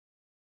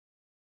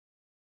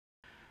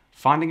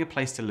Finding a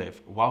place to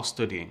live while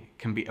studying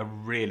can be a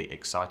really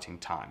exciting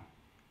time,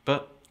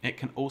 but it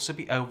can also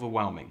be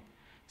overwhelming,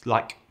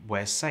 like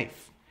where's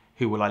safe?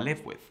 Who will I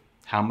live with?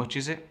 How much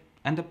is it?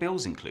 And are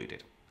bills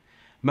included?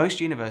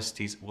 Most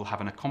universities will have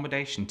an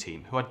accommodation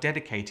team who are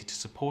dedicated to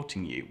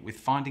supporting you with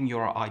finding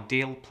your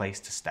ideal place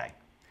to stay.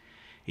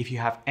 If you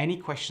have any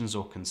questions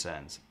or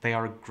concerns, they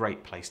are a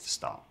great place to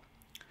start.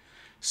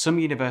 Some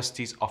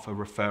universities offer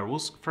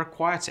referrals for a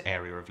quieter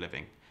area of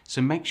living,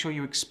 so make sure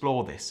you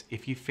explore this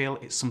if you feel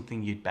it's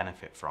something you'd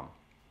benefit from.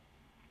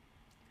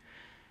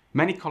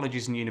 Many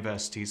colleges and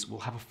universities will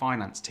have a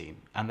finance team,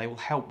 and they will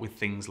help with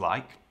things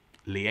like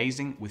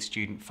liaising with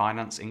Student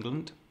Finance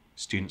England,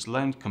 students'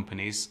 loan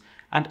companies,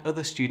 and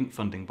other student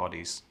funding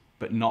bodies,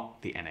 but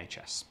not the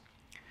NHS.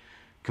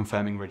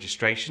 Confirming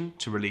registration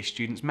to release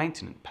students'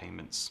 maintenance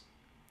payments,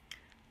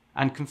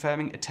 and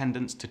confirming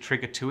attendance to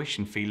trigger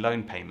tuition fee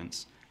loan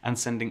payments and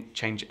sending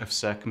change of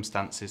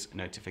circumstances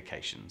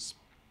notifications.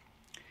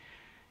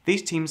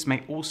 These teams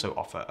may also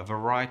offer a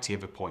variety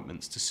of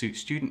appointments to suit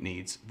student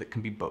needs that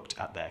can be booked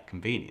at their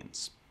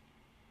convenience.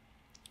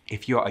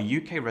 If you are a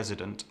UK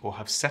resident or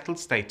have settled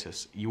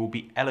status, you will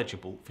be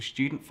eligible for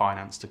student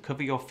finance to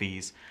cover your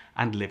fees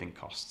and living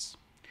costs.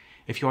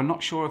 If you are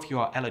not sure if you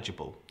are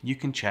eligible, you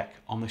can check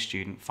on the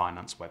Student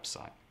Finance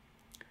website.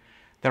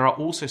 There are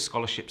also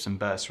scholarships and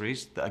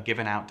bursaries that are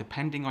given out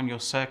depending on your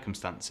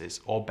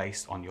circumstances or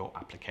based on your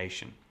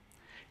application.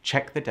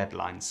 Check the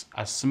deadlines,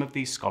 as some of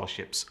these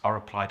scholarships are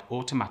applied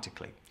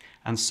automatically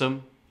and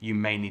some you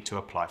may need to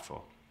apply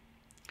for.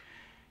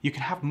 You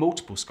can have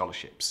multiple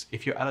scholarships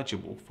if you're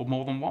eligible for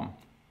more than one.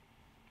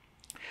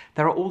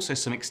 There are also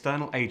some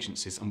external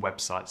agencies and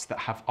websites that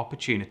have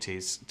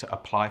opportunities to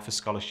apply for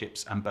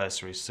scholarships and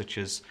bursaries, such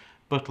as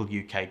Buttle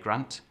UK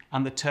Grant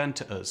and the Turn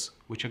to Us,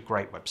 which are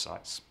great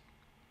websites.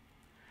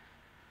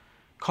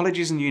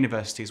 Colleges and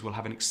universities will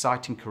have an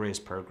exciting careers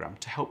programme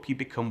to help you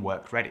become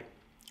work ready.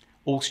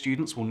 All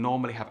students will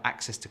normally have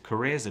access to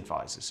careers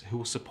advisors who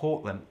will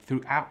support them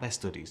throughout their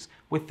studies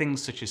with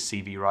things such as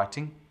CV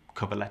writing,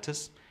 cover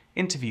letters,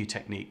 interview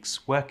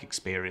techniques, work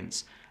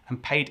experience,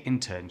 and paid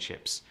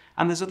internships.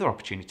 And there's other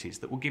opportunities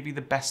that will give you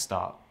the best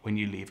start when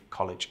you leave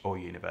college or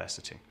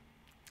university.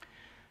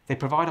 They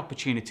provide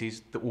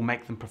opportunities that will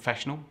make them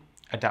professional,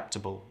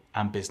 adaptable,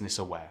 and business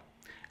aware,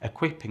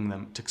 equipping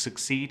them to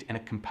succeed in a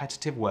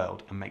competitive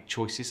world and make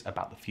choices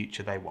about the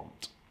future they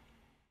want.